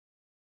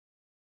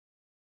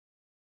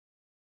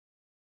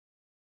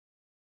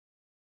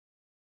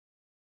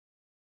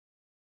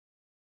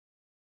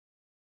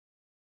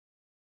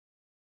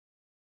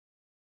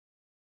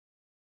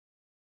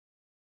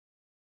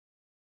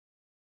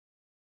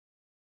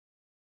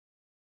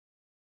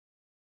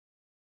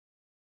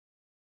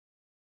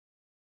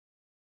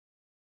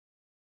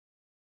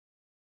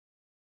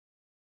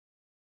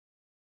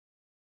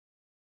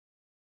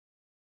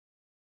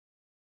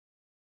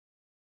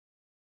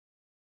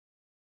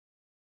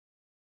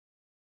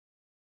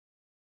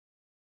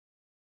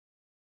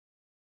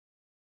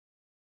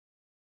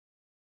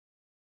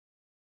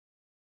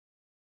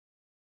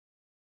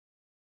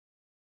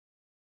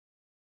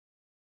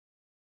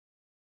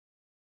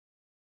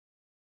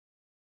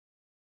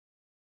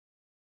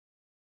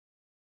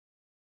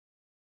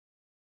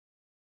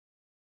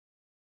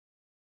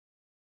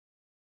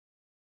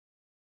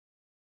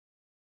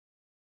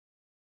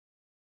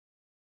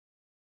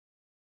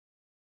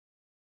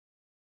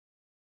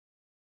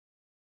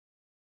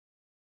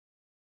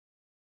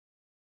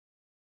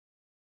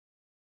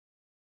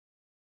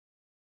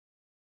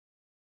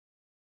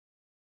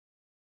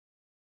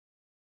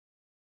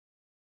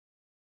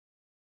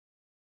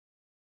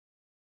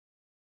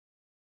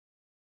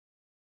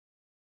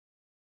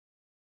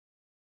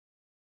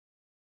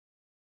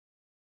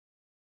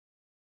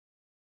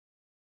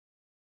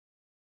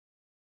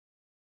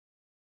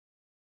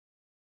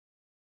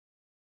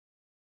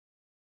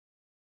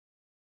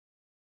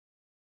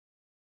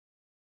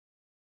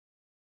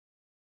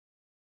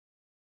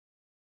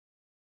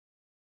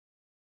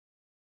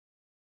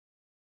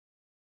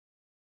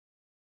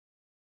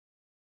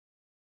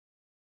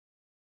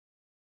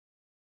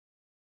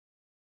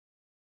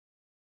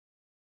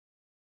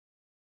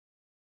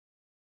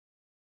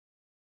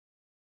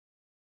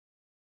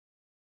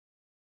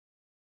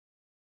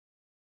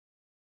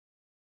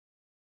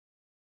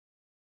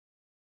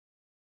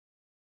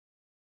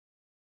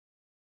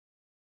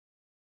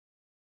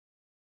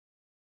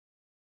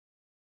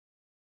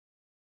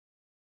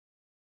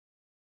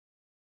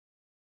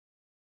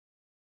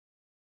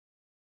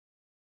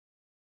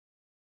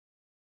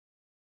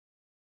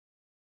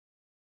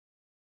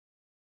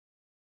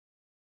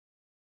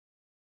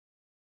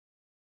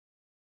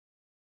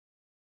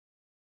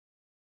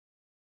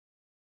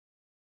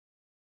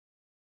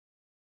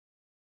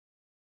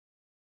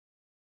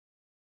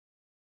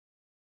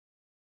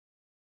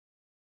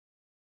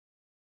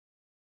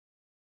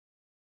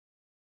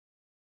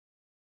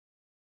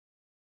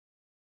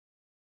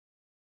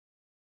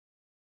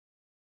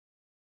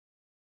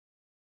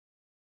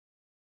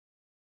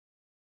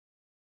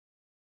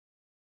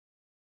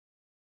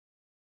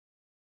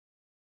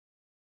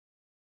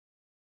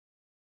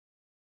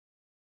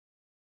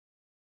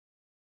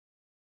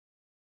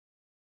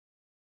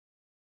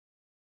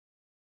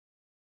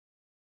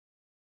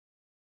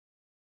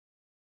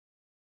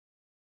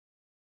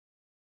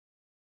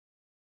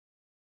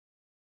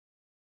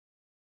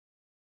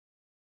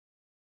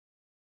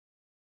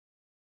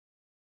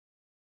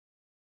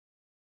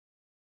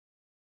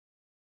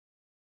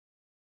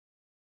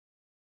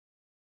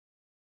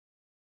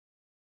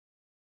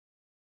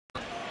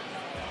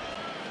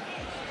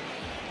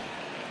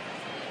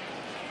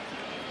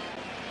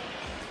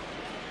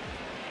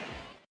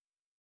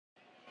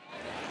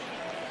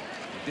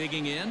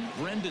Digging in,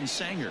 Brendan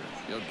Sanger.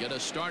 He'll get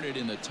us started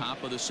in the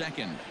top of the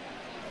second.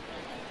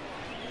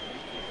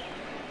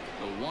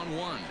 The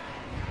 1-1.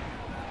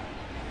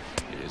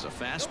 It is a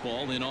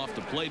fastball in off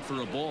the plate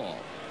for a ball.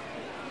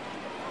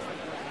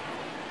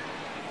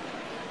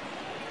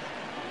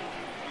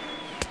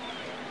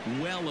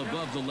 Well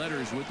above the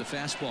letters with the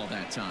fastball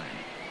that time.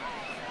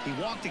 He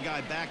walked a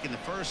guy back in the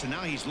first, and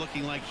now he's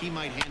looking like he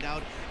might hand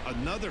out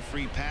another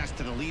free pass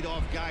to the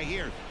leadoff guy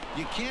here.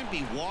 You can't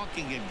be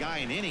walking a guy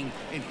an inning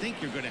and think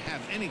you're going to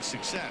have any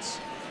success.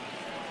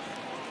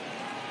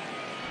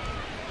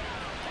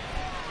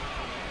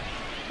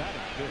 That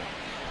is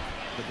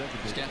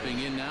good. Stepping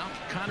in now,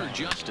 Connor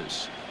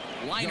Justice.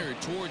 Liner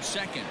towards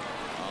second.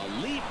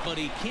 A leap, but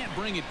he can't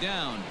bring it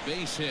down.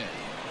 Base hit.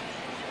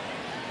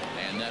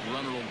 And that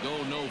runner will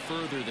go no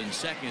further than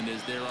second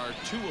as there are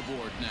two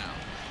aboard now.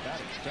 That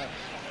is seven.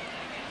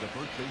 The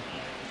first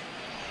baseman,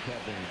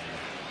 Kevin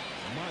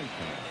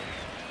Maitan.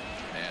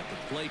 At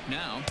the plate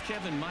now,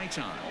 Kevin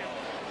Maitan.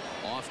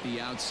 Off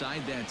the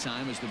outside that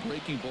time as the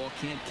breaking ball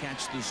can't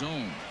catch the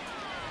zone.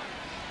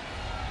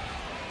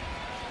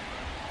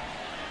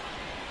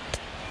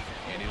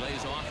 And he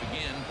lays off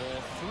again,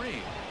 ball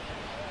 3.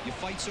 You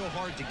fight so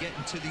hard to get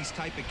into these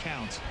type of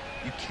counts.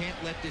 You can't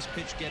let this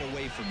pitch get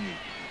away from you.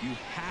 You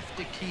have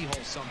to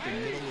keyhole something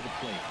middle of the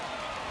plate.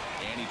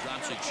 And he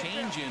drops a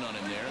change in on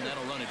him there, and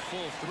that'll run it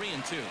full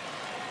 3-2.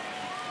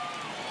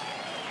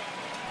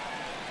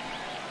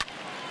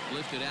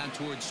 Lifted out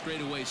towards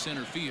straightaway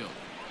center field.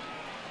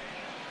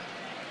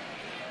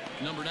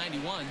 Number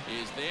 91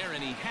 is there,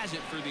 and he has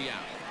it for the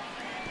out.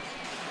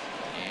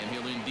 And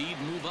he'll indeed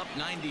move up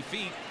 90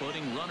 feet,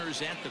 putting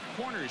runners at the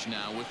corners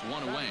now with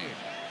one away.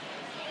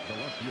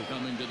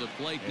 Coming to the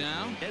plate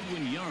now,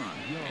 Edwin Yan.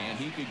 And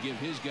he could give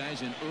his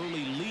guys an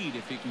early lead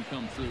if he can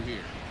come through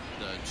here.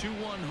 The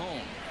 2-1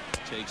 home.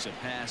 Takes a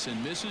pass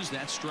and misses.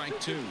 That's strike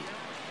 2.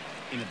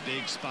 In a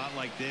big spot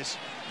like this,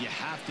 you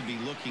have to be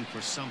looking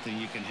for something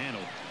you can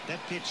handle. That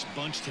pitch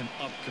bunched him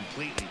up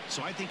completely,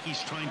 so I think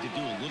he's trying to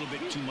do a little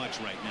bit too much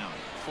right now.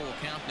 Full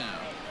count now.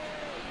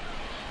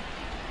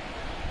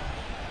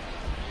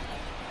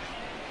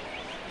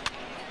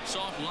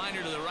 Soft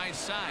liner to the right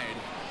side.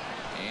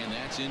 And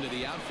that's into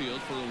the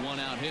outfield for a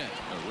one-out hit.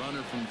 A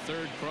runner from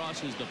third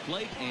crosses the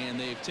plate, and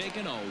they've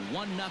taken a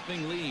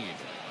 1-0 lead.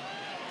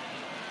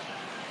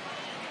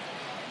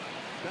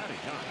 Batting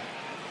ninth,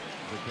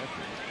 the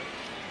catcher,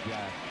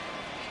 Jack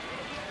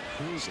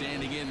Kruger.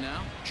 Standing in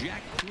now,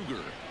 Jack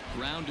Kruger.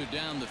 Grounded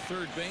down the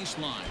third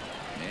baseline.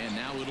 And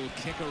now it'll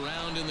kick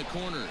around in the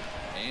corner.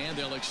 And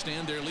they'll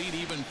extend their lead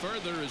even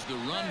further as the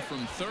run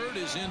from third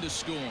is in to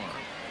score.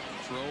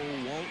 Throw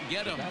won't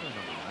get him. Batter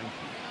number 19,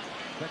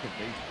 second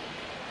baseman,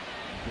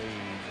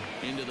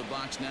 Into the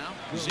box now,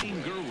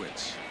 Zane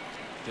Gurwitz.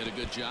 Did a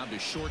good job to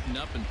shorten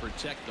up and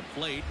protect the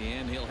plate,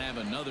 and he'll have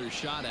another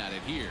shot at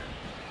it here.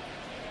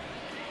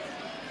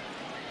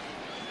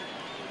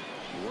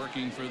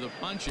 Working for the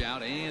punch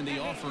out and the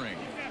offering.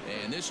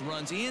 And this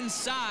runs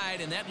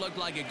inside, and that looked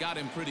like it got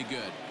him pretty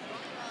good.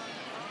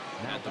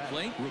 At the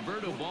plate,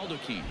 Roberto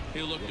Baldacchini.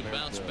 He'll look to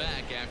bounce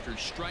back after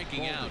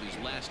striking out his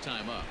last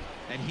time up.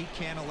 And he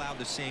can't allow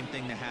the same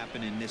thing to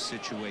happen in this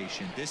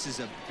situation. This is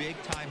a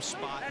big-time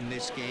spot in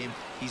this game.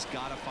 He's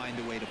got to find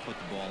a way to put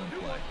the ball in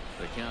play.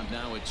 The count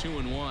now at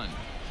 2-1.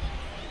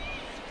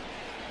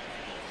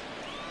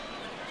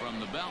 From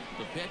the belt,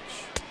 the pitch.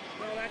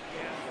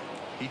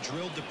 He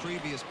drilled the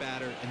previous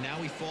batter, and now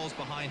he falls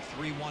behind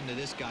 3-1 to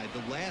this guy.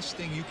 The last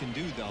thing you can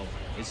do, though,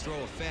 is throw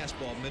a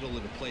fastball middle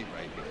of the plate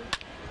right here.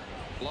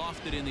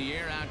 Lofted in the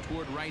air out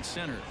toward right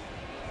center.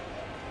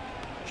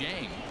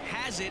 Jang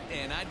has it,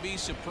 and I'd be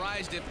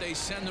surprised if they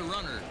send the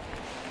runner.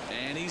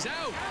 And he's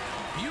out.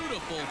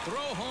 Beautiful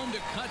throw home to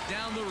cut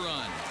down the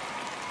run.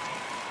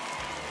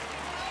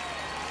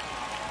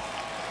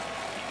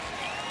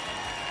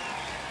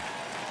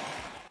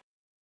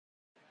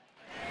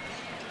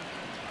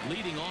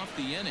 Leading off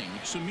the inning,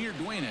 Samir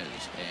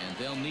Duenas, and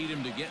they'll need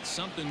him to get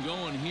something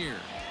going here.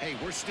 Hey,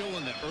 we're still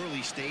in the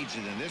early stages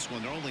in this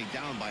one. They're only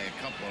down by a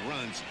couple of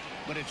runs,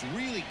 but it's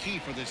really key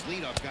for this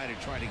leadoff guy to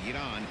try to get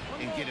on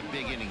and get a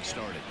big inning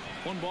started.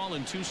 1 ball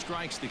and 2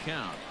 strikes to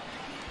count.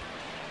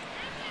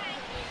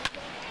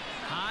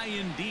 High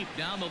and deep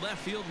down the left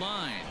field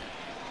line.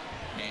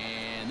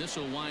 And this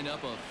will wind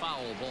up a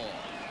foul ball.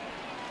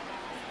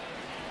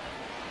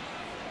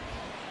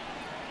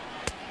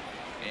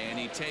 And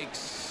he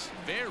takes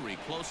very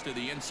close to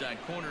the inside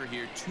corner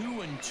here.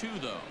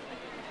 2-2 though.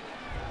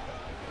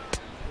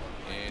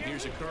 And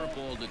here's a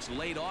curveball that's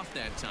laid off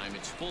that time.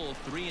 It's full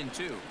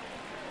 3-2.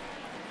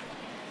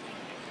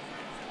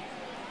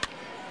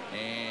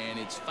 And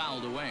it's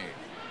fouled away.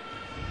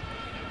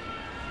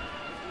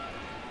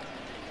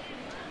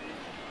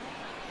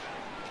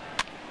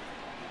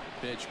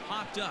 Pitch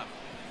popped up.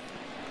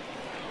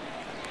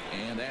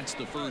 And that's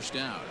the first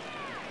out.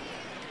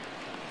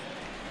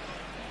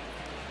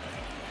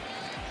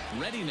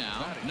 Ready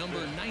now,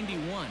 number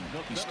 91.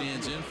 He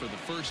stands in for the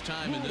first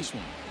time in this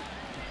one.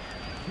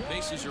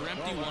 Bases are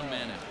empty, 1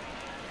 man out.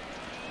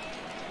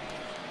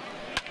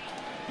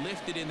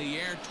 Lifted in the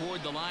air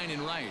toward the line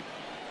and right.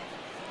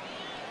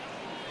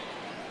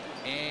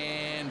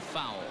 And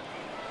foul.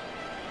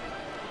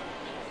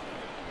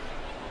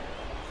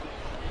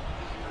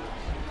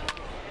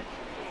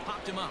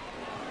 Popped him up.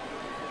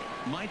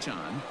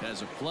 Maitan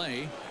has a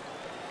play.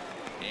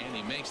 And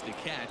he makes the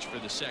catch for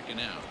the second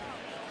out.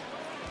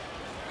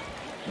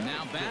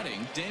 Now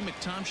batting, Dave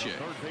McTomshay.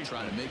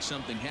 Try to make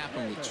something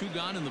happen with 2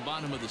 gone in the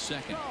bottom of the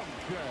second.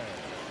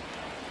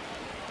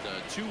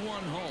 The 2-1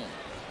 home.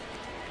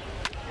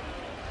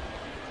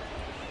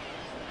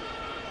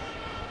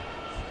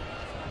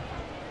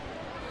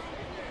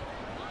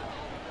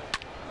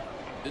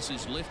 This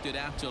is lifted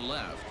out to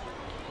left.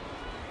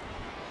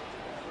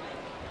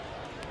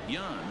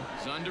 Young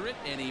is under it,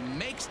 and he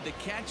makes the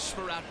catch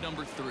for out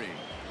number 3.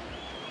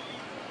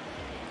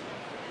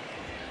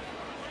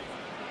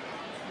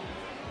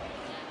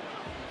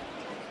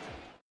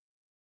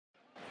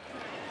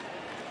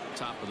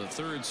 Top of the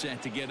third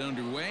set to get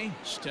underway.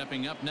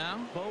 Stepping up now,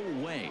 Bo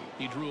Wei.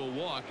 He drew a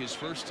walk his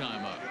first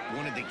time up.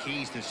 One of the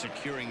keys to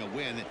securing a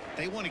win,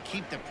 they want to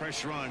keep the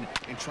pressure on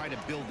and try to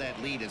build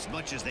that lead as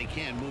much as they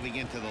can moving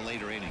into the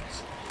later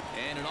innings.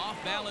 And an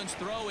off-balance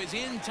throw is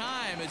in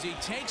time as he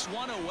takes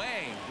one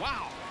away.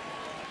 Wow.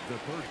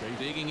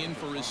 Digging in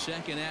for his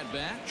second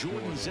at-bat,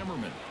 Jordan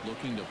Zimmerman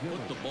looking to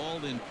put the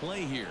ball in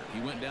play here. He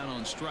went down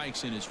on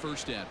strikes in his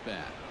first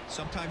at-bat.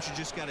 Sometimes you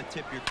just got to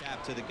tip your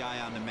cap to the guy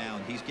on the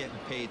mound. He's getting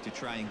paid to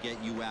try and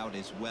get you out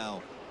as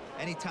well.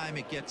 Anytime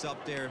it gets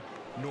up there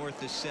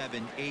north of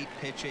 7, 8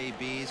 pitch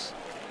ABs,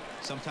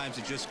 sometimes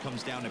it just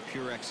comes down to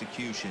pure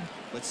execution.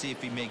 Let's see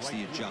if he makes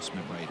the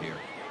adjustment right here.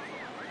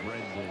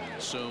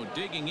 So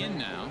digging in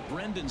now,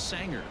 Brendan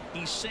Sanger.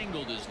 He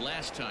singled his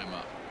last time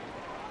up.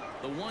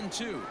 The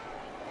 1-2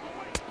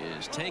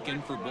 is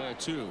taken for ball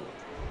 2.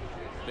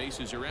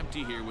 Bases are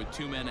empty here with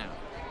 2 men out.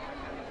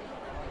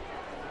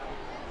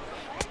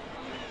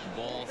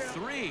 Ball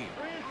 3.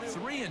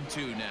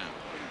 3-2 now.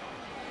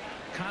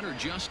 Connor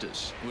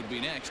Justice would be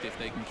next if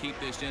they can keep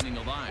this inning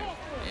alive.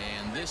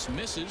 And this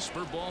misses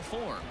for ball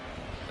 4.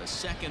 The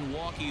second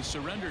walk he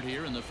surrendered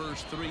here in the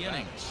first 3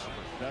 innings.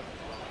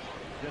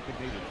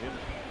 Designated hitter,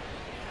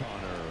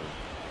 Connor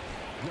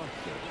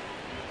Justice.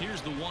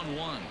 Here's the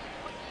 1-1.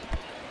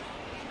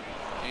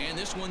 And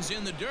this one's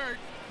in the dirt.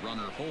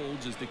 Runner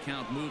holds as the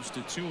count moves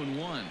to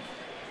 2-1.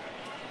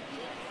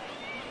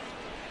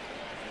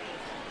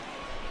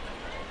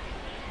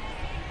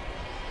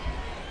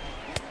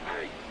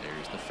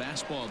 There's the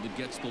fastball that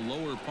gets the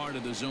lower part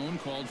of the zone,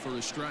 called for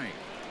a strike.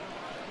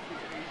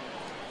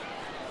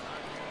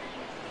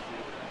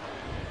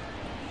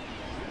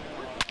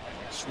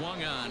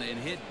 Swung on and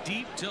hit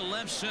deep to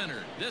left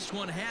center. This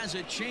one has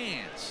a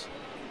chance.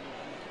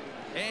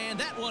 And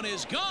that one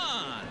is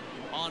gone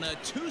on a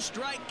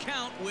 2-strike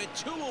count with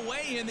 2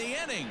 away in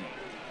the inning.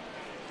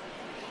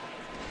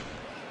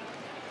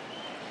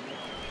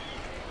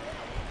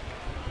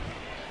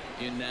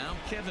 In now,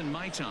 Kevin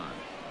Maitan.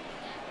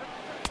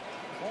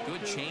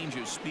 Good change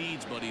of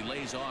speeds, but he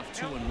lays off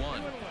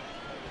 2-1.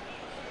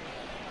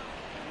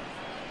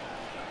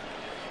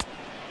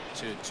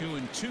 To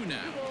 2-2 now.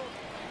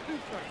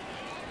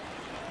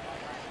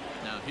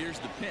 Now here's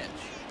the pitch.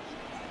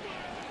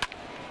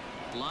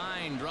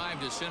 Line drive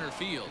to center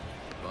field.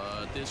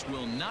 But this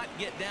will not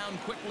get down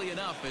quickly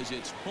enough as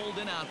it's pulled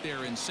in out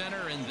there in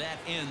center, and that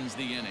ends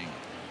the inning.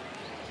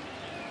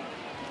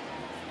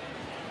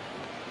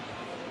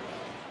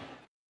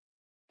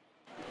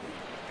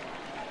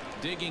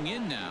 Digging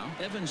in now,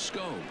 Evan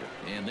Skog.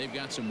 And they've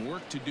got some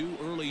work to do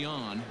early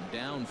on.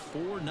 Down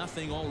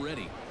 4-0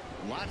 already.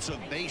 Lots of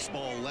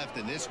baseball left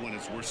in this one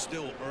as we're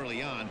still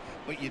early on,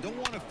 but you don't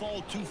want to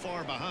fall too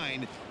far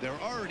behind.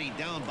 They're already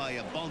down by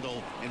a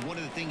bundle, and one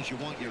of the things you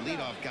want your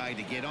leadoff guy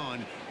to get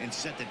on and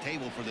set the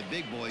table for the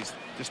big boys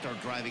to start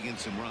driving in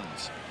some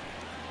runs.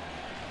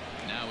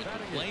 Now at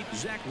the plate,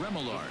 Zach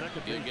Remillard.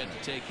 He'll get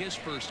to take his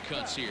first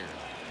cuts here.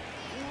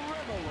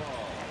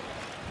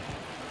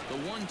 The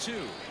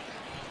 1-2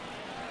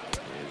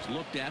 is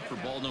looked at for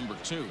ball number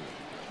 2.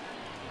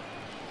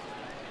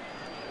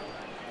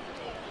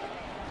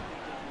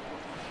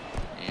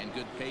 And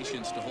good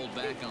patience to hold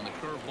back on the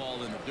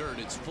curveball in the dirt.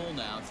 It's full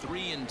now,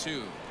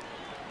 3-2.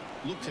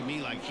 Looked to me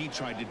like he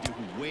tried to do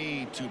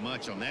way too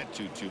much on that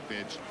 2-2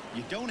 pitch.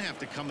 You don't have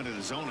to come into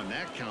the zone on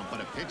that count, but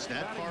a pitch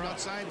that far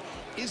outside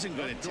isn't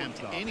going to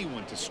tempt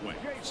anyone to swing.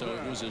 So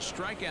it was a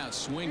strikeout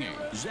swinging.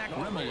 Zach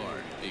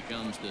Remillard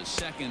becomes the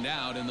second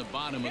out in the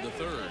bottom of the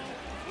third.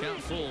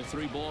 Count full,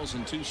 3 balls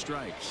and 2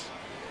 strikes.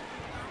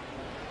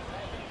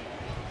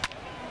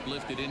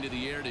 Lifted into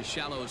the air to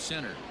shallow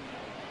center.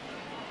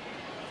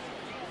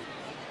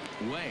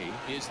 Way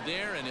is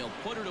there, and he'll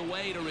put it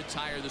away to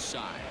retire the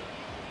side.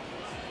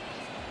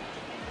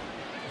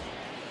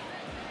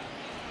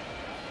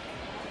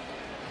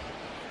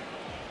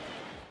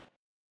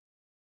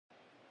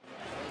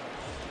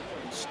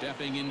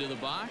 Stepping into the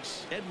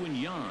box, Edwin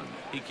Young.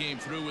 He came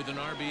through with an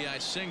RBI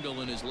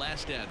single in his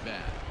last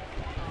at-bat.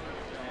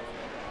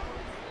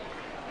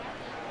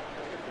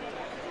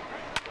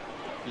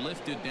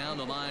 Lifted down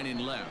the line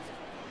in left.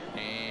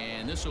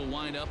 And this will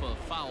wind up a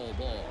foul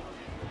ball.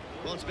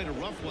 Well, it's been a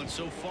rough one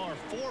so far.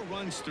 4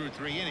 runs through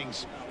 3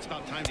 innings. It's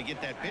about time to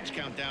get that pitch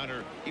count down,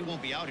 or he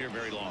won't be out here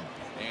very long.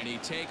 And he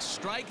takes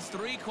strike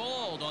 3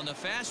 called on the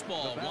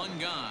fastball. 1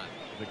 gone.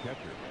 The catcher.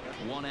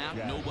 1 out,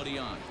 nobody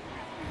on.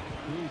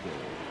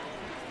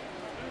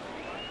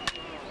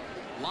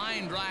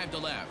 Line drive to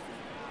left.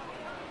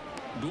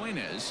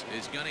 Duenas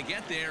is going to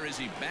get there as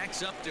he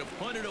backs up to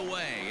put it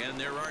away, and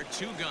there are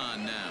 2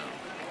 gone now.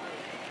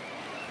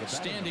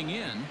 Standing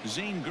in,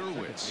 Zane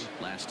Gerwitz.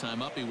 Last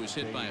time up, he was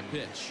hit by a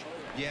pitch.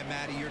 Yeah,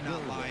 Matty, you're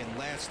not lying.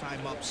 Last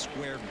time up,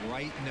 squared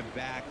right in the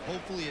back.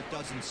 Hopefully it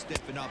doesn't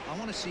stiffen up. I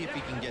want to see if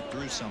he can get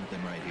through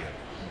something right here.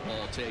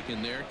 Ball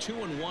taken there.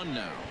 2-1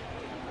 now.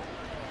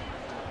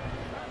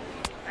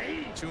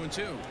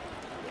 2-2.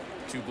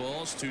 2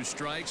 balls, 2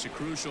 strikes, a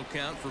crucial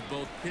count for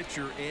both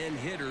pitcher and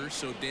hitter.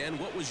 So, Dan,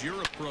 what was your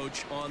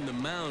approach on the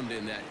mound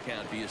in that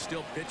count? Do you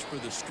still pitch for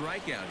the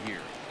strikeout here?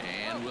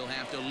 And we'll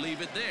have to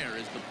leave it there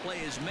as the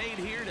play is made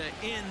here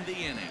to end the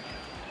inning.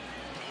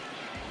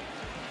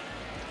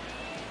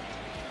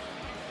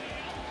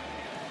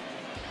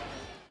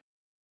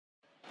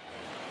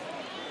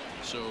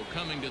 So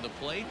coming to the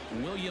plate,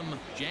 William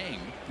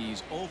Jang.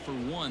 He's 0 for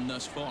 1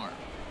 thus far.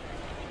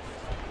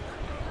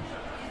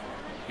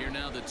 Here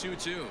now the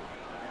 2-2.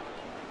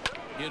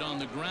 Hit on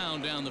the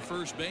ground down the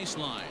first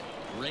baseline.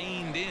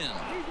 Reined in.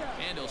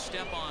 And he'll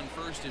step on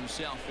first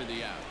himself for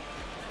the out.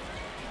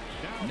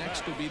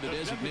 Next will be the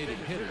designated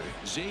hitter,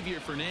 Xavier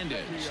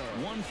Fernandez.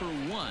 1 for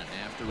 1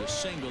 after a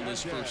single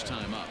his first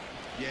time up.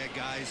 Yeah,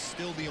 guys,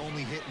 still the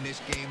only hit in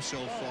this game so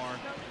far.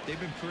 They've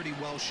been pretty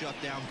well shut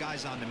down.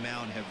 Guys on the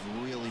mound have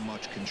really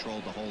much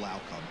controlled the whole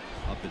outcome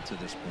up until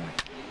this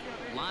point.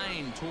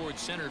 Line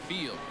towards center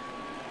field.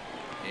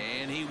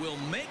 And he will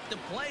make the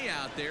play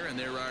out there, and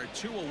there are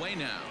 2 away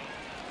now.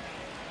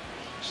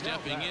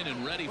 Stepping in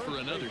and ready for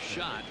another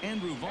shot,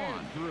 Andrew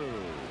Vaughn.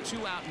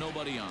 2 out,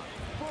 nobody on.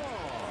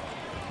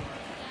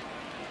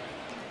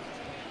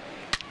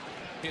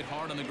 Hit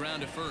hard on the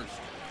ground at first.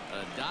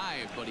 A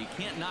dive, but he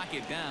can't knock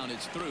it down.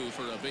 It's through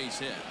for a base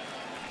hit.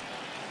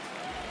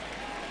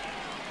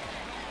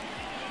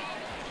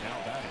 Now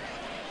batting.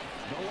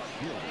 Noah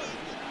Gilbert.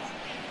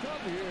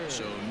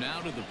 So now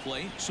to the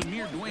plate,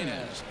 Samir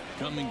Duenas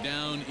coming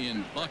down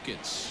in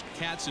buckets.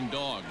 Cats and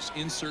dogs,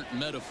 insert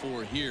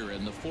metaphor here,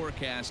 and the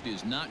forecast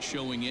is not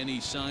showing any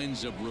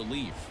signs of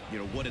relief. You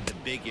know, one of the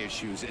big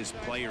issues is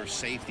player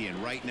safety,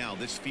 and right now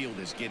this field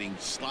is getting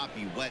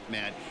sloppy wet,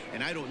 Matt,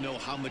 and I don't know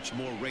how much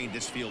more rain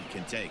this field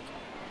can take.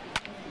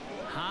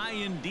 High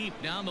and deep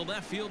down the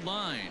left field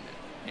line,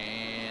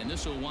 and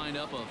this will wind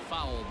up a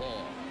foul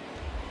ball.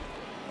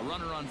 A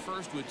runner on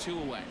first with 2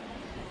 away.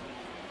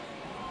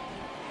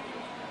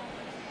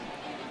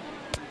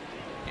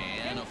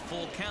 And a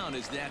full count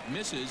as that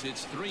misses.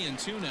 It's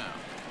 3-2 now.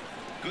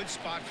 Good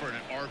spot for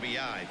an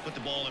RBI. Put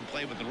the ball in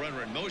play with the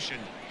runner in motion.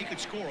 He could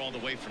score all the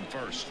way from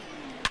first.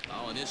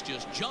 Oh, and this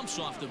just jumps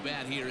off the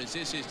bat here as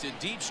this is to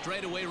deep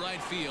straightaway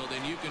right field,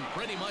 and you can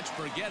pretty much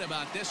forget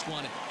about this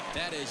one.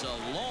 That is a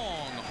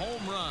long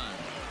home run.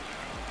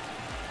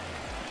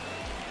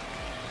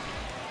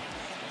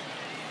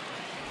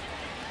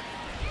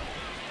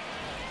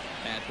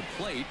 At the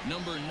plate,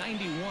 number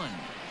 91.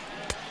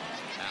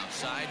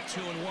 Outside,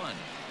 2-1.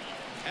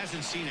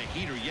 Hasn't seen a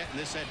heater yet in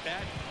this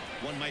at-bat.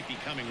 One might be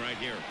coming right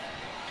here.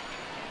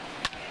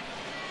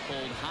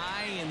 Pulled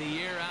high in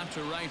the air out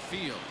to right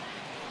field.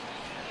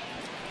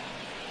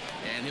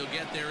 And he'll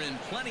get there in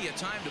plenty of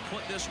time to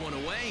put this one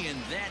away, and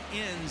that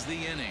ends the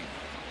inning.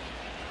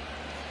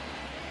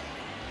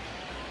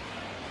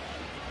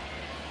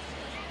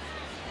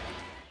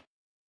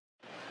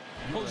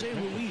 Jose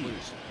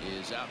Ruiz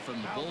is out from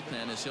the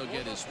bullpen as he'll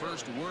get his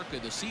first work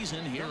of the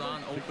season here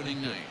on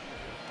opening night.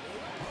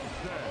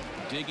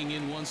 Digging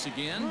in once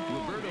again,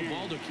 Roberto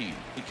Baldacchini.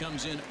 He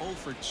comes in 0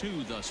 for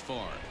 2 thus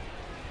far.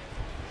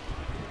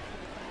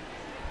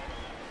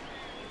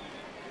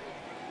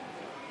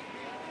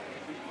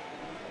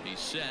 He's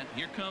set.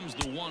 Here comes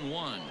the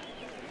 1-1.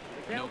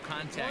 No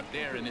contact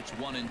there, and it's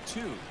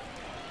 1-2.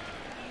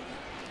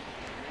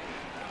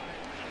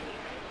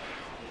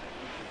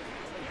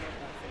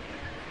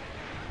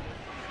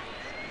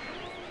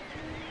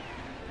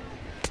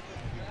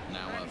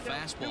 Now a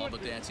fastball,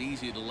 but that's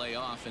easy to lay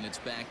off, and it's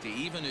back to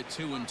even at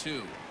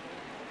 2-2.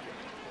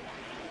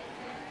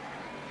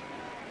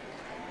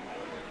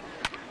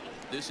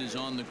 This is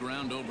on the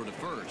ground over to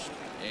first,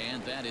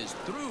 and that is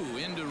through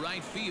into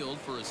right field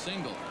for a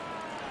single.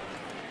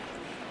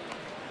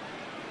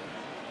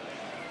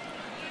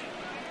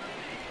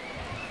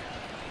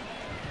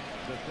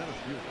 The center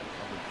fielder,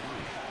 number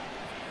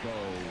 3, Bo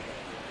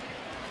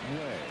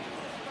Way.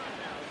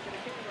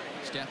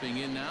 Stepping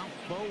in now,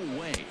 Bo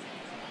Way.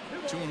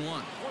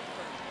 2-1.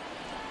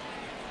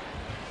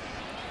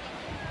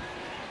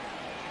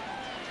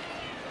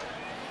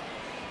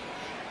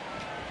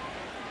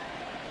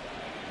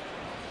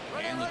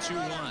 And the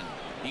 2-1.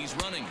 He's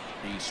running.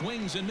 He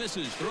swings and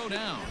misses. Throw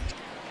down.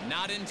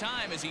 Not in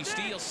time as he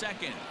steals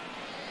second.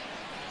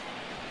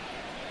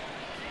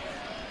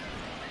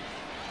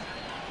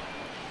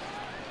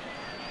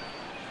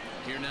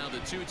 Here now the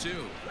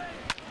 2-2.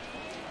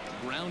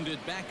 Grounded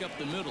back up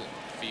the middle.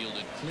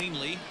 Fielded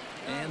cleanly.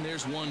 And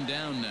there's one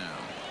down now.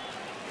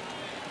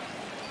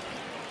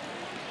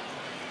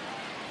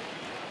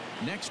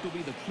 Next will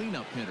be the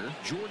cleanup hitter,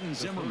 Jordan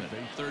Zimmerman.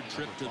 Third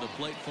trip to the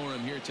plate for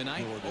him here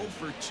tonight. 0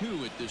 for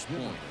 2 at this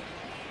point.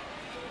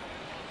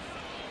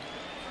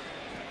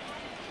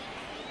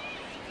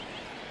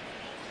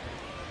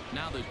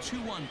 Now the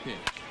 2-1 pitch.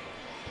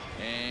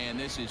 And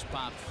this is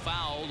popped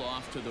fouled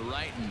off to the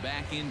right and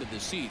back into the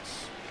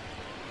seats.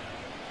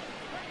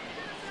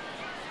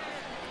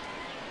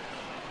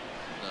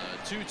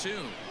 The 2-2.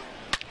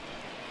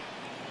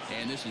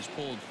 And this is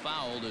pulled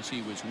fouled as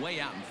he was way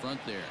out in front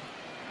there.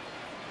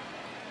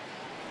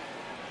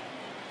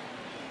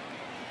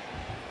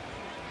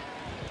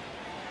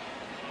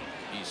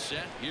 He's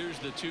set. Here's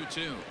the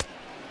 2-2.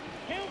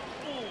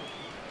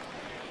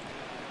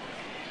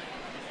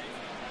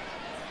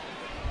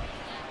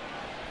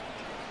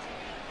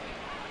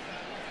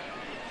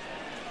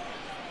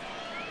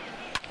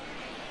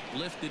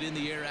 Lifted in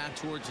the air out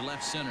towards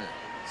left center.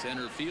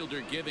 Center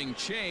fielder giving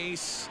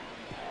chase.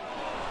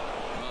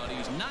 But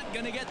he's not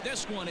going to get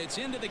this one. It's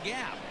into the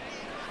gap.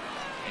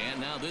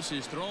 And now this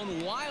is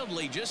thrown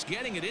wildly, just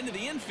getting it into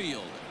the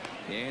infield.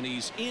 And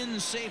he's in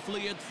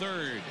safely at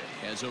third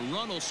as a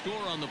run will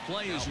score on the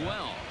play as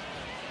well.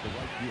 The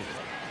right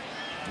fielder,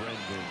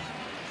 Brendan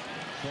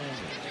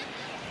Sanger.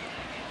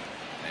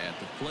 At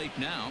the plate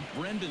now,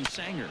 Brendan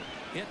Sanger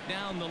hit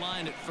down the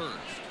line at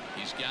first.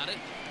 He's got it.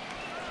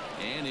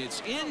 And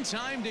it's in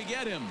time to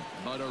get him.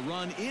 But a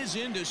run is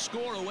in to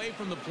score away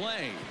from the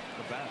play.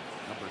 The bat,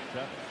 number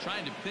 7.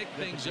 Trying to pick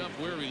things up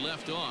where he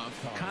left off.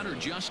 Connor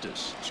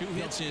Justice. 2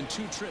 hits in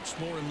 2 trips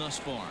for him thus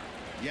far.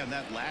 Yeah, and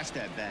that last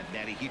at bat,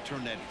 Natty, he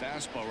turned that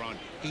fastball around.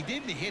 He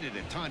didn't hit it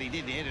a ton. He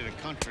didn't hit it a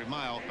country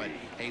mile. But,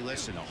 hey,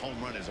 listen, a home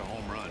run is a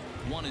home run.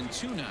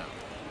 1-2 now.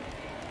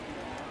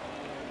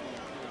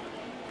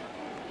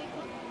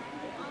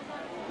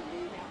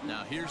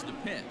 Now here's the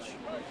pitch.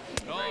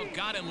 Oh,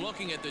 got him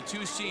looking at the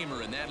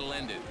 2-seamer, and that'll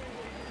end it.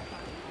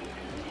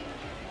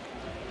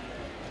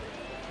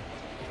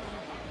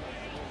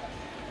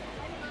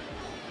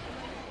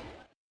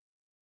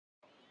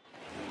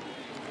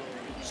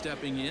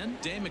 Stepping in,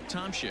 Dave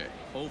McTomshay.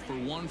 0 for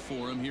 1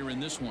 for him here in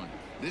this one.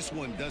 This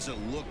one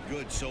doesn't look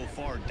good so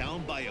far.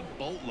 Down by a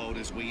boatload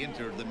as we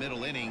enter the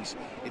middle innings.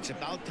 It's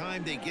about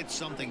time they get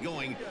something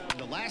going.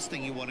 The last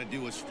thing you want to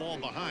do is fall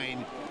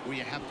behind where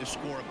you have to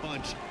score a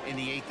bunch in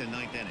the 8th and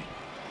 9th inning.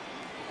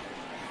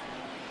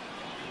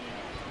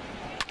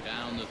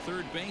 Down the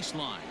third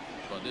baseline.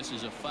 But this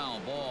is a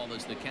foul ball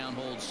as the count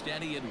holds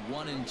steady at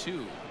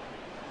 1-2.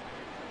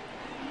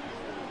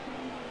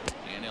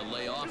 And he'll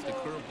lay off the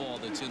curveball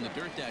that's in the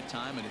dirt that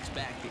time, and it's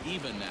back to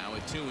even now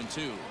at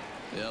 2-2.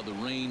 Yeah, the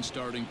rain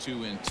starting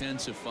to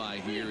intensify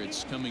here.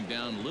 It's coming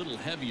down a little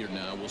heavier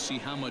now. We'll see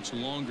how much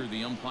longer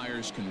the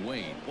umpires can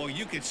wait. Well,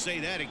 you could say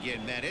that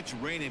again, Matt. It's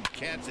raining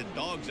cats and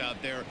dogs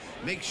out there.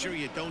 Make sure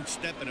you don't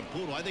step in a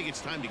poodle. I think it's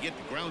time to get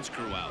the grounds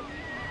crew out.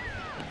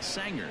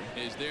 Sanger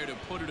is there to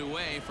put it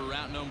away for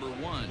route number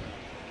 1.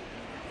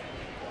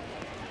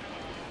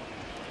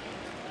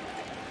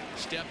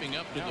 Stepping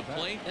up to the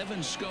plate,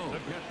 Evan Skov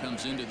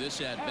comes into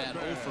this at bat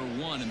 0 for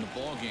 1 in the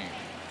ball game.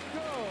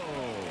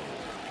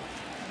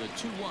 The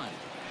 2-1.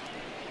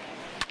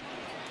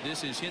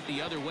 This is hit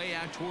the other way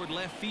out toward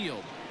left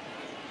field.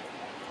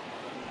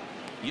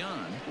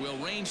 Yan will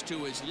range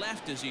to his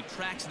left as he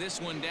tracks this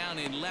one down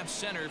in left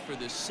center for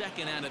the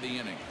second out of the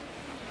inning.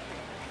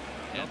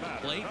 At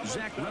the plate,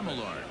 Zach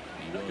Remillard.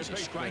 He was a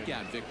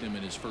strikeout victim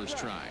in his first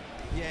try.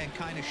 Yeah, and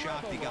kind of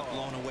shocked he got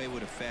blown away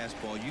with a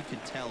fastball. You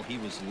could tell he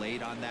was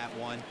late on that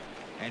one,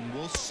 and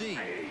we'll see.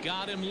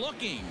 Got him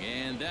looking,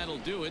 and that'll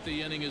do it.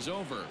 The inning is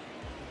over.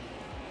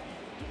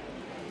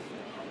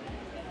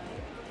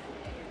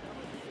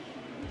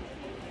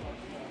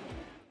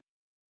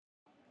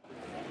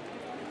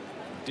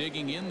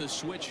 Digging in the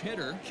switch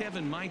hitter,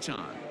 Kevin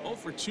Maitan. 0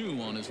 for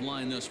 2 on his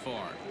line thus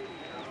far.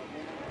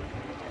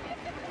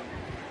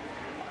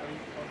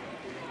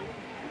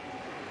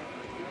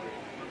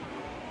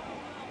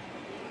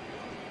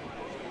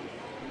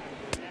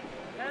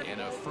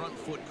 And a front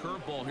foot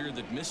curveball here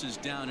that misses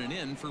down and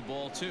in for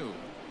ball 2.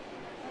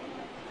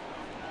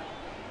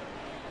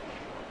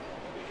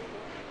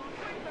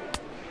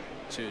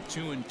 To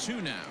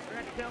 2-2 now.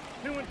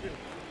 2-2.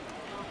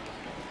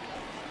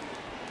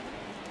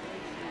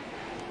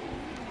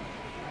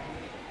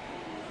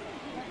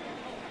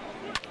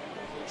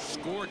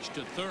 Scorched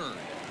to third.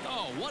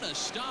 Oh, what a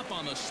stop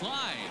on the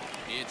slide.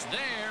 It's there,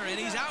 and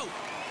he's out.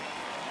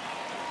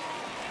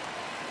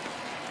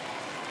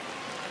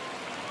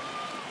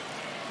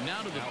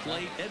 Now to the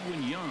plate,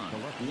 Edwin Yan.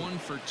 1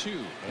 for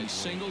 2. He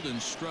singled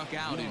and struck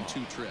out in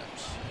 2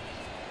 trips.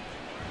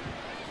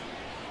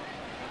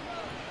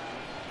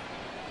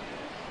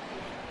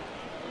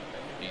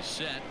 He's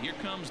set. Here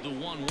comes the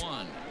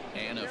 1-1.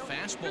 And a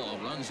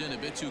fastball runs in a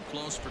bit too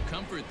close for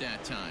comfort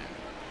that time.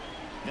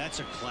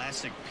 That's a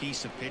classic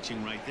piece of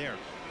pitching right there.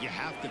 You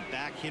have to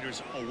back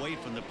hitters away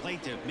from the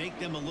plate to make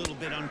them a little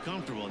bit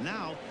uncomfortable.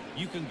 Now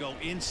you can go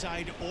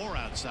inside or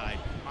outside.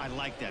 I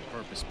like that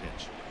purpose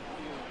pitch.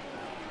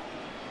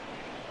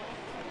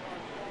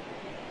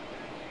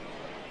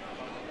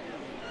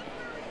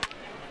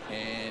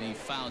 And he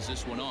fouls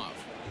this one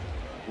off.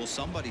 Well,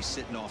 somebody's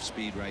sitting off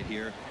speed right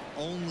here.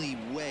 Only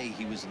way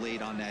he was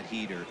late on that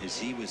heater is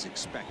he was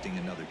expecting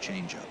another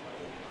changeup.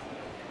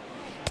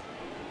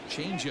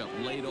 Changeup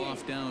laid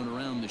off down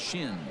around the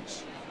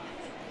shins.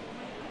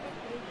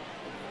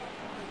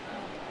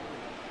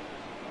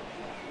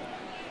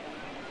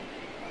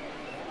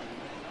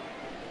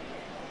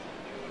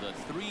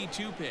 The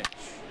 3-2 pitch.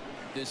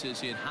 This is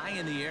hit high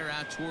in the air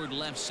out toward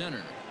left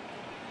center.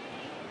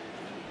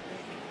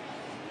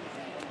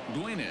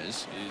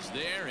 Duenas is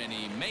there, and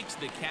he makes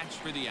the catch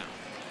for the out.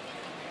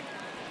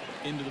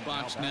 Into the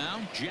box now,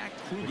 Jack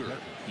Kruger.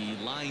 He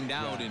lined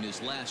out in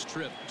his last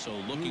trip, so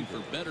looking for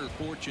better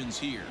fortunes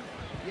here.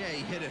 Yeah,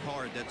 he hit it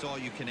hard. That's all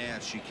you can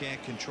ask. You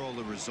can't control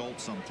the result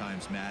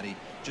sometimes, Matty.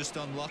 Just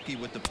unlucky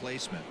with the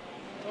placement.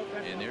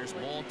 And there's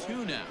ball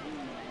 2 now.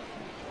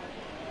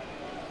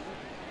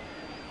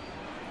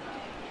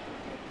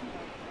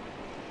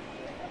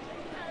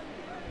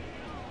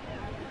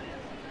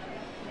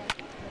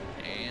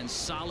 And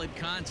solid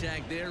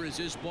contact there as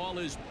this ball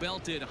is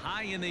belted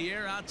high in the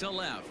air out to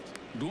left.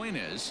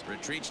 Duenas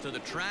retreats to the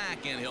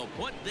track, and he'll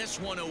put this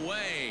one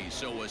away.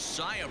 So a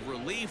sigh of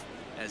relief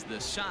as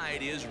the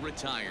side is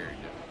retired.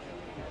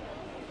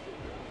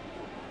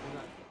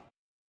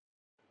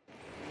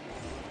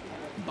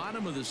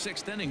 Bottom of the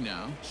 6th inning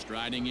now.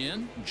 Striding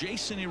in,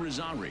 Jason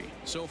Irizarry.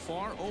 So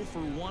far 0 for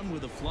 1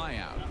 with a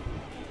flyout.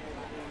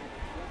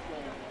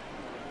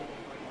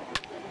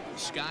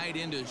 Skied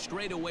into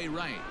straightaway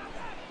right.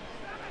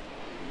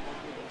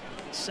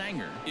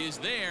 Sanger is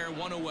there,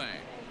 1 away.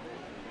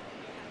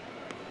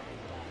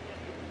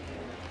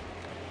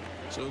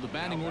 So the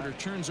batting order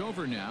turns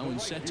over now,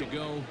 and set to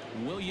go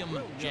William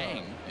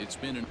Jang. It's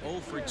been an 0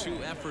 for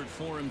 2 effort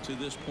for him to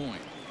this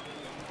point.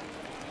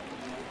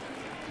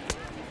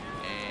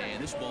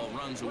 And this ball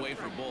runs away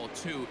for ball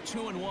 2.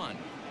 2-1.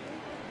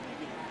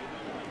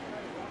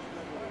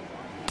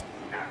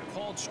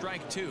 Called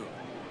strike 2.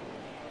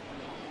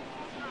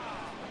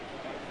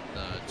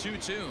 The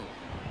 2-2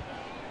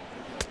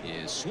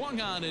 is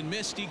swung on and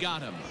missed. He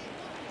got him.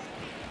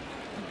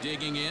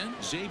 Digging in,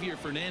 Xavier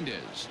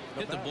Fernandez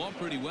hit the ball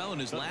pretty well in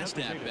his last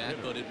at-bat,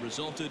 but it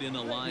resulted in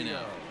a line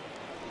out.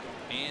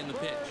 And the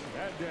pitch.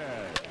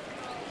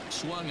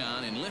 Swung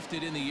on and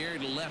lifted in the air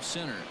to left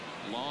center.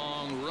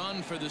 Long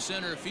run for the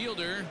center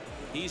fielder.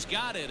 He's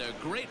got it. A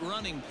great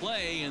running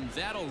play, and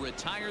that'll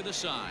retire the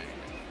side.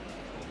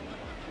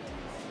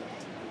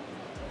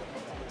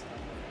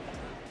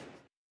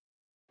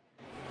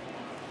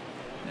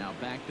 Now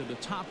back to the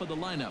top of the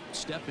lineup.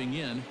 Stepping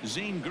in,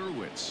 Zane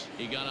Gurwitz.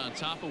 He got on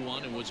top of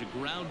one and was a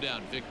ground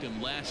out victim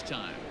last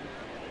time.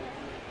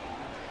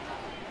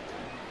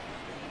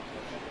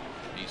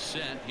 He's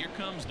set. Here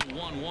comes the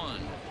 1-1.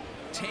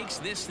 Takes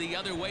this the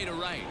other way to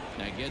right.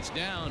 Now gets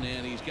down,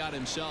 and he's got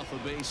himself a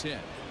base hit.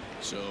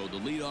 So the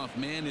leadoff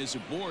man is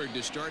aboard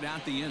to start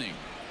out the inning.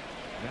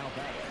 Now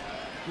back,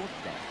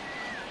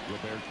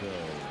 Roberto.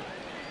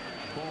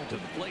 To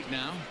the plate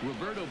now,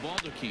 Roberto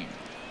Baldacchini.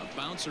 A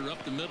bouncer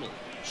up the middle.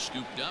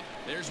 Scooped up.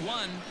 There's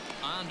one.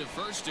 On to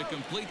first to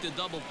complete the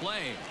double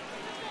play.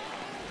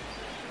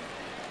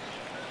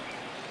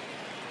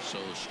 So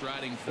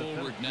striding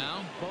forward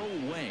now, Bo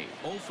Way.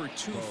 0 for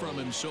 2 from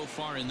him so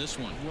far in this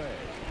one.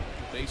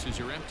 Bases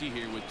are empty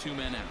here with 2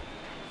 men out.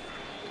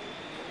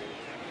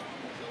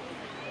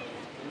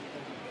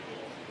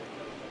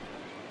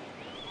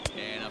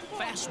 And a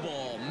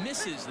fastball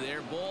misses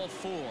there. Ball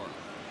 4.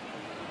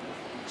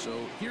 So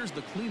here's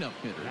the cleanup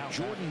hitter,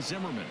 Jordan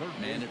Zimmerman.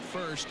 Man at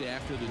first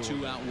after the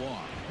 2-out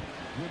walk.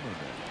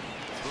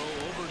 Throw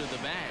over to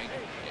the bag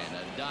and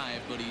a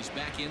dive, but he's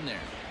back in there.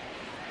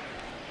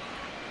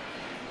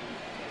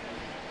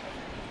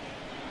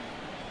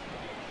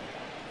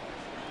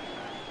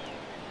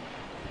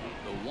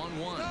 The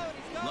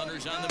 1-1.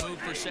 Runners on the move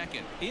for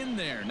second. In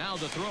there. Now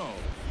the throw.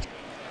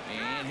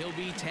 And he'll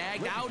be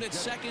tagged out at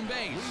second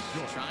base.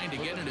 Trying to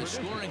get into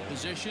scoring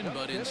position,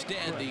 but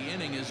instead the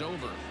inning is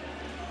over.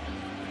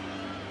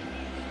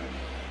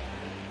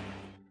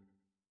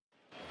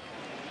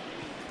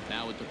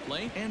 Now at the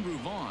plate, Andrew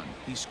Vaughn.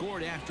 He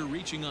scored after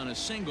reaching on a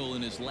single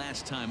in his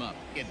last time up.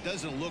 It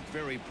doesn't look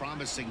very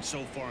promising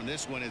so far in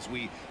this one as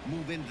we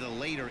move into the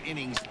later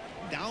innings.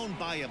 Down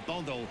by a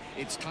bundle,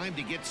 it's time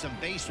to get some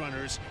base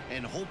runners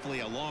and hopefully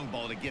a long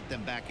ball to get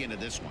them back into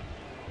this one.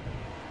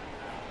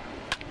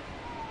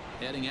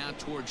 Heading out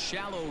towards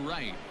shallow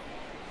right.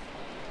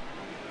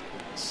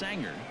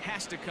 Sanger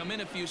has to come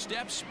in a few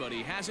steps, but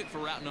he has it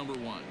for out number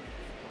 1.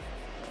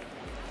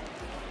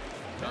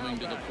 Coming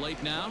to the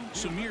plate now,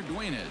 Samir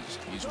Duenas.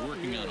 He's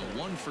working on a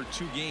 1 for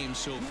 2 game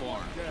so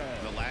far.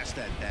 The last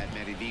at bat,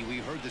 Matty B, we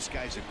heard this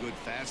guy's a good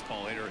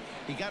fastball hitter.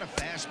 He got a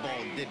fastball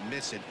and didn't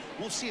miss it.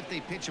 We'll see if they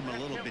pitch him a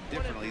little bit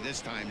differently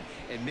this time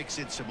and mix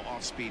in some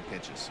off-speed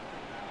pitches.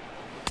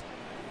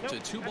 To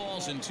 2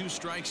 balls and 2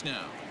 strikes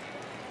now.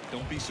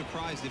 Don't be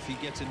surprised if he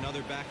gets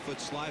another back foot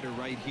slider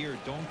right here.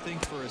 Don't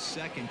think for a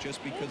second,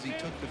 just because he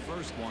took the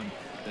first one,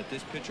 that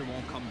this pitcher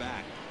won't come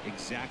back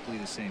exactly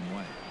the same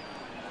way.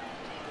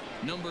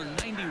 Number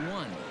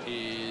 91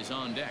 is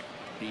on deck.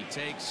 He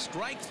takes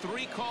strike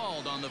 3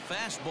 called on the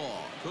fastball.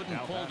 Couldn't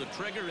pull the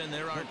trigger, and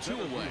there are 2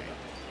 away.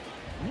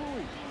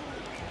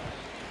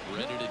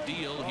 Ready to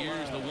deal.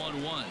 Here's the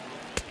 1-1.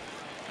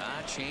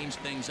 Changed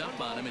things up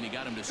on him, and he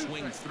got him to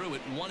swing through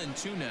it.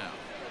 1-2 now.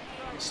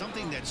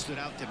 Something that stood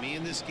out to me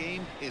in this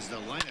game is the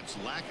lineup's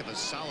lack of a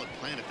solid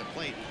plan at the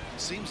plate.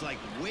 Seems like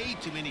way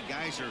too many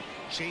guys are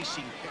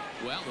chasing.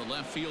 Well, the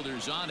left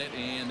fielder's on it,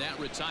 and that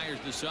retires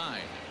the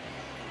side.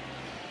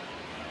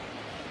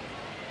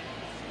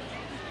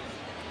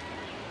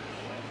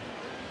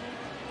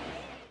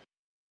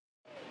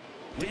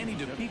 Danny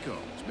DePico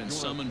has been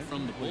summoned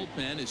from the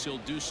bullpen, as he'll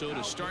do so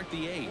to start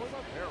the 8th.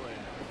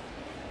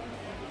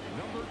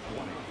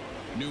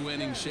 New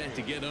inning set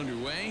to get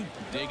underway.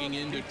 Digging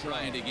in to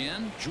try it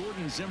again.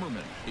 Jordan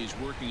Zimmerman is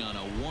working on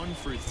a 1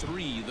 for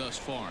 3 thus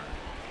far.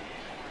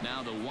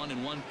 Now the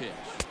 1-1 pitch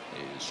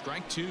is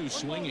strike 2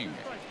 swinging.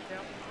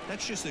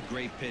 That's just a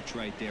great pitch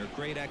right there.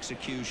 Great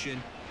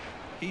execution.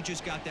 He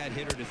just got that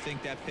hitter to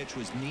think that pitch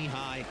was knee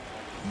high.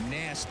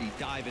 Nasty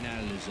diving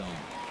out of the zone.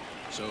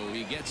 So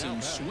he gets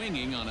him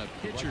swinging on a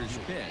pitcher's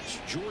pitch.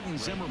 Jordan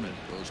Zimmerman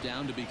goes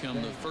down to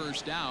become the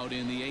first out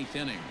in the 8th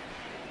inning.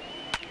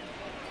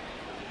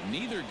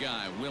 Neither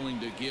guy willing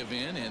to give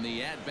in, and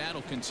the at-bat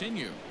will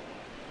continue.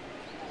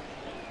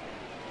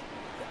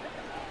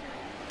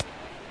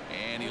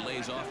 And he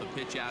lays off a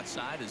pitch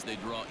outside as they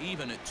draw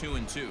even at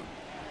 2-2.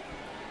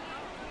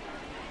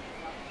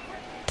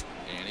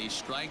 And he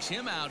strikes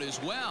him out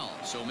as well.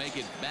 So make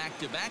it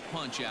back-to-back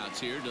punch-outs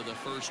here to the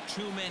first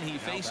 2 men he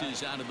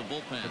faces out of the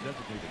bullpen.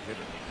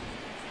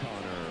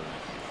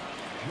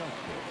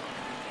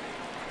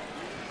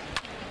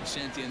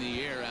 Sent in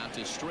the air out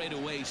to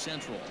straightaway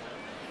central.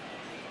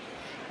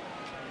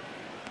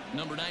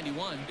 Number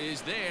 91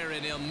 is there,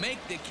 and he'll make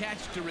the catch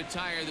to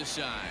retire the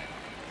side.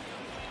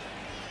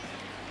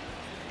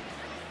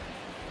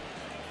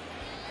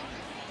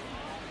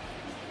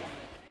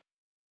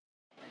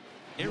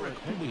 Eric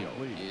Julio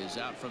is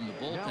out from the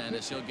bullpen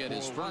as he'll get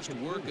his first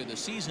work of the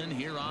season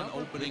here on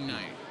opening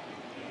night.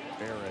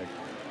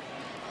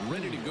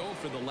 Ready to go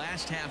for the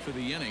last half of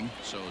the inning.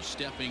 So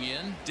stepping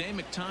in, Dave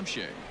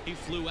McTomshay. He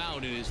flew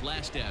out in his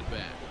last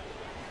at-bat.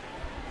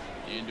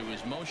 Into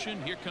his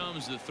motion. Here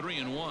comes the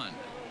 3-1.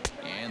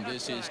 And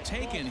this is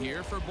taken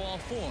here for ball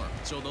 4.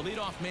 So the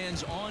leadoff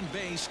man's on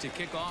base to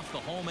kick off the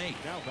home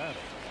 8th.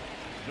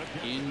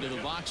 Into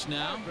the box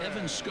now,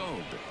 Evan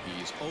Scobe.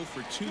 He's 0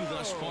 for 2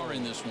 thus far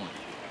in this one.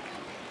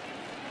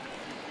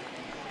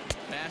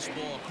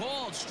 Fastball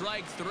called,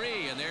 strike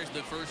 3, and there's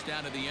the first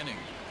out of the inning.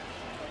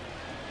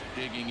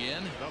 Digging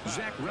in,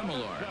 Zach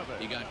Remillard.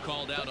 He got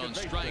called out on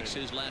strikes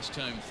his last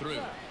time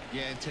through.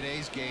 Yeah, in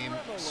today's game,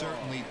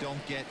 certainly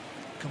don't get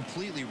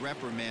completely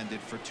reprimanded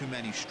for too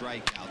many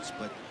strikeouts,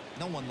 but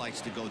no one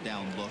likes to go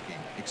down looking.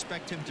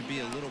 Expect him to be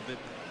a little bit.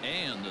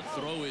 And the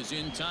throw is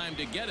in time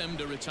to get him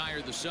to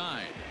retire the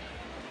side.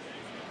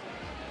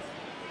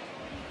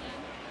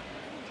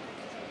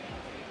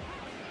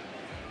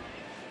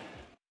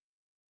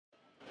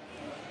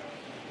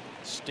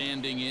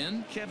 Standing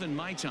in, Kevin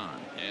Maitan,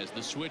 as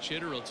the switch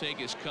hitter will take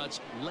his cuts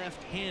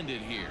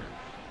left-handed here.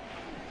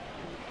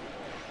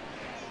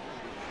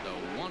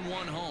 The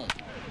 1-1 home.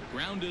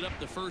 Grounded up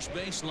the first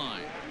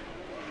baseline.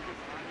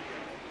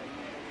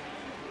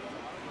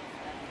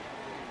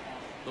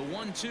 The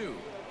 1-2.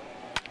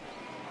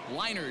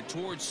 Liner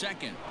towards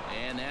second,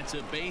 and that's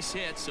a base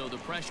hit, so the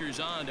pressure's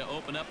on to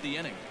open up the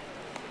inning.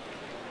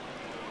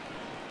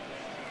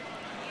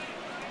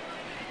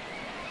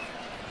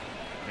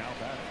 Now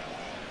batting,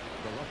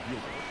 the left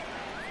fielder,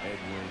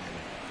 Edwin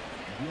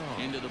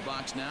Young. Into the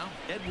box now,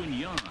 Edwin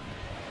Young.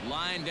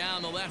 Line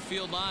down the left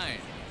field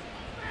line,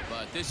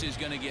 but this is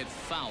going to get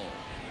foul.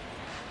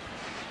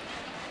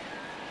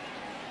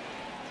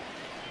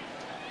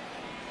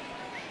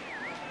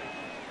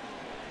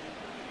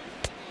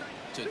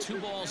 To 2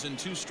 balls and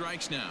 2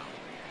 strikes now.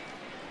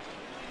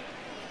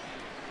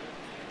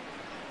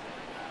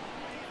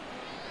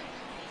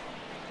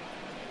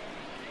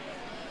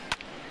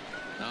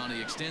 Now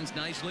he extends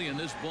nicely, and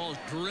this ball's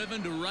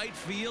driven to right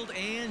field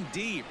and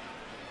deep.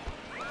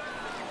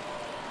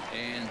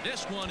 And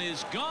this one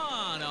is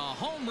gone. A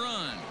home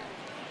run.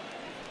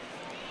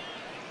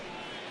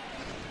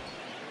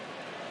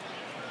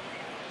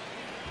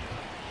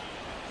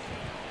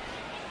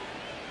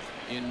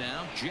 In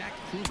now, Jack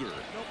Kruger.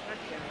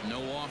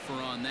 No offer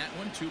on that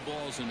one. 2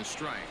 balls and a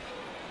strike.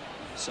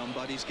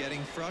 Somebody's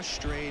getting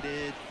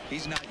frustrated.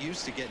 He's not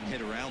used to getting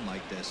hit around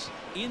like this.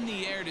 In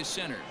the air to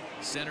center.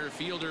 Center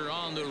fielder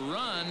on the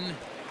run,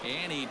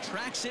 and he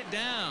tracks it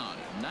down.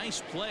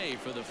 Nice play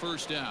for the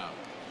first out.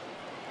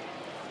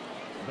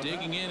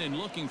 Digging in and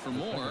looking for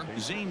more,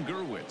 Zane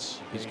Gerwitz.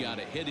 He's got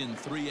a hit in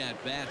 3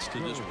 at-bats to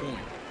this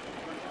point.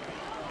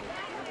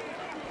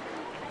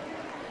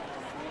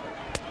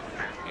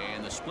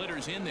 And the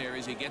splitter's in there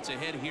as he gets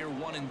ahead here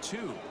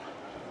 1-2.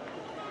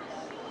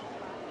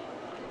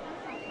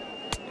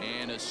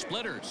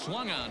 splitter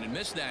swung on and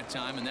missed that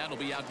time, and that'll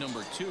be out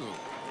number 2.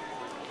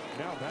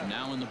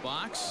 Now in the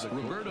box,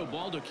 Roberto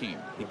Baldacchini.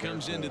 He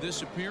comes into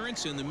this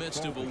appearance in the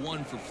midst of a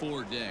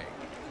 1-for-4 day.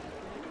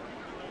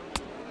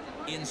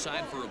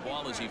 Inside for a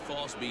ball as he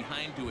falls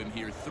behind to him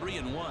here,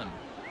 3-1.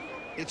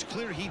 It's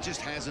clear he just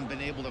hasn't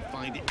been able to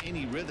find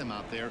any rhythm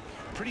out there.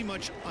 Pretty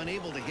much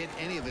unable to hit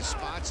any of his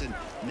spots, and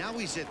now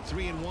he's at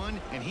 3-1,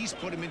 and he's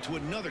put him into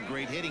another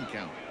great hitting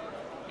count.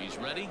 He's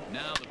ready.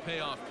 Now the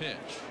payoff pitch.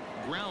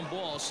 Ground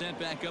ball sent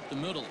back up the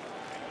middle.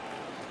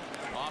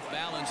 Off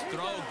balance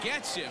throw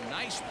gets him.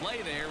 Nice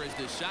play there as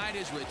the side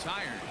is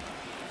retired.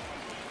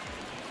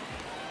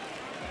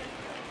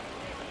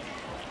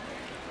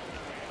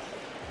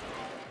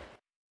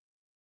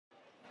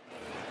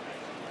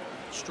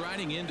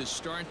 Striding in to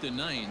start the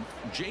 9th,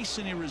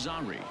 Jason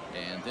Irizarry,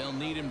 and they'll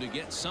need him to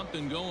get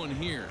something going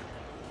here.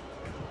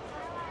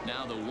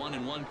 Now the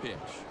 1-1 pitch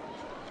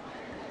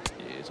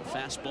is a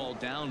fastball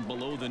down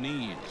below the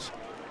knees.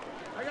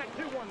 I got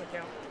 2-1 to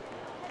count.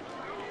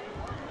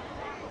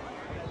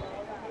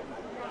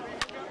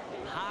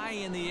 High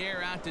in the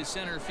air out to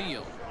center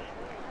field.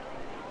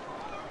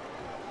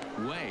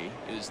 Way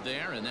is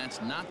there, and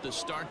that's not the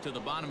start to the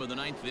bottom of the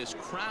 9th this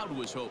crowd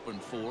was hoping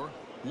for.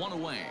 1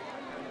 away.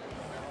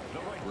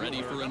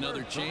 Ready for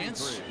another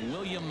chance,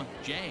 William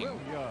Jang.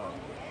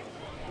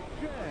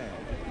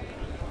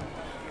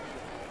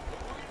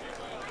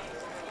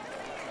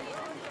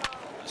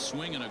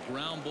 Swing and a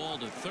ground ball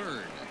to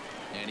third,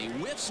 and he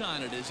whiffs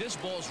on it as this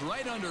ball's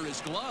right under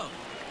his glove.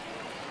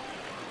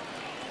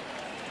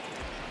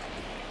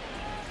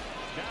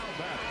 Now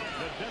back,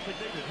 the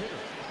designated hitter.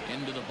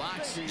 Into the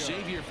box,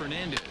 Xavier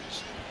Fernandez.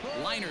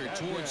 Liner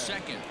towards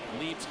second,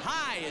 leaps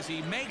high as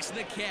he makes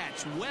the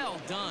catch. Well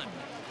done.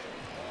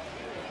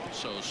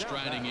 So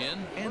striding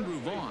in, Andrew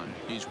Vaughn.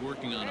 He's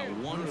working on a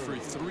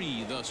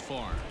 1-for-3 thus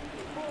far.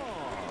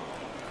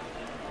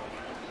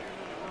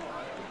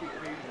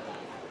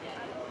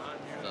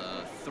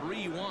 The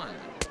 3-1.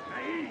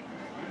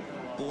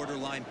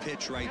 Borderline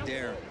pitch right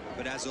there.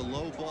 But as a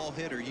low ball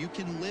hitter, you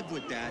can live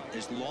with that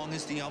as long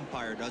as the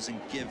umpire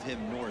doesn't give him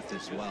north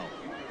as well.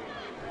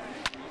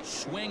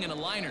 Swing and a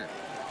liner.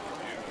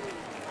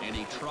 And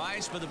he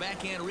tries for the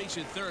backhand reach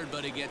at third,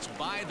 but he gets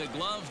by the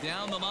glove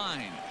down the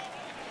line.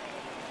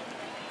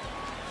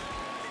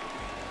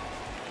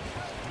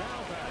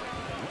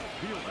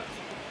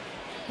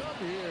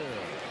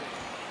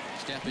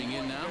 Stepping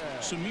in now,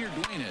 Samir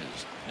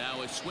Duenas.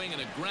 Now a swing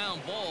and a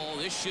ground ball.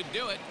 This should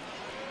do it.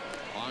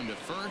 On to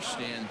first,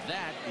 and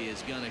that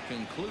is going to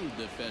conclude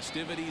the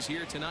festivities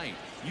here tonight.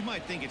 You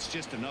might think it's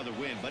just another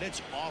win, but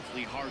it's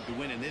awfully hard to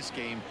win in this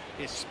game,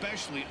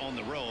 especially on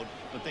the road.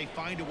 But they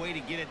find a way to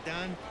get it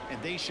done,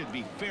 and they should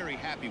be very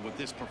happy with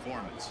this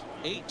performance.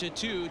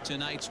 8-2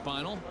 tonight's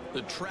final.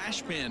 The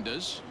Trash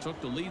Pandas took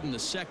the lead in the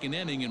 2nd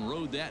inning and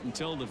rode that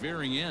until the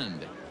very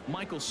end.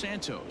 Michael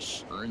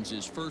Santos earns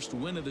his first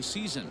win of the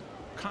season.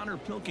 Connor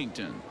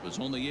Pilkington was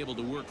only able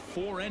to work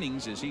 4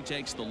 innings as he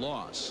takes the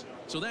loss.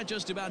 So that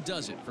just about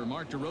does it. For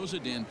Mark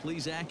DeRosa, Dan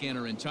Plesac, and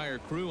our entire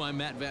crew, I'm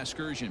Matt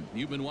Vasgersian.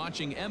 You've been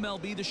watching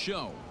MLB The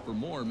Show. For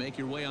more, make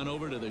your way on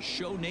over to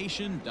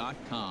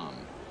theshownation.com.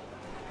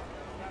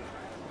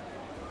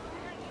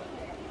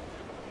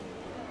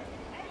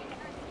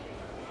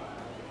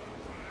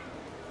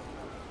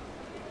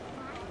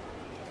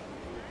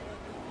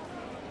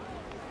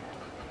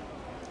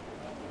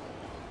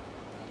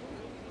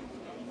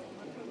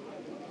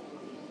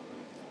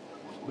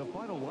 The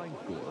final line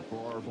score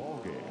for our ball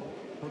game.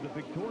 For the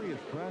victorious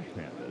Trash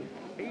Pandas,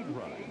 8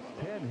 runs,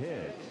 10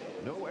 hits,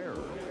 no errors.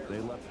 They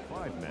left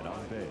 5 men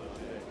on base.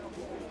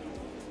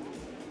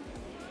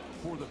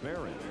 For the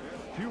Barons,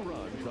 2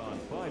 runs on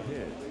 5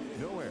 hits,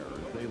 no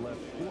errors. They left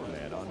 4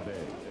 men on base.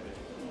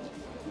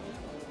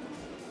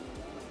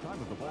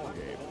 Time of the ball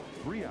game,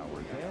 3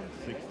 hours and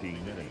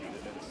 16 minutes.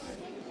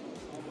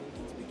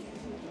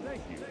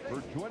 Thank you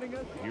for joining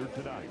us here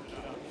tonight.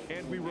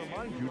 And we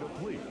remind you to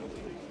please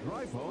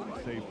drive home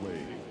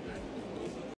safely.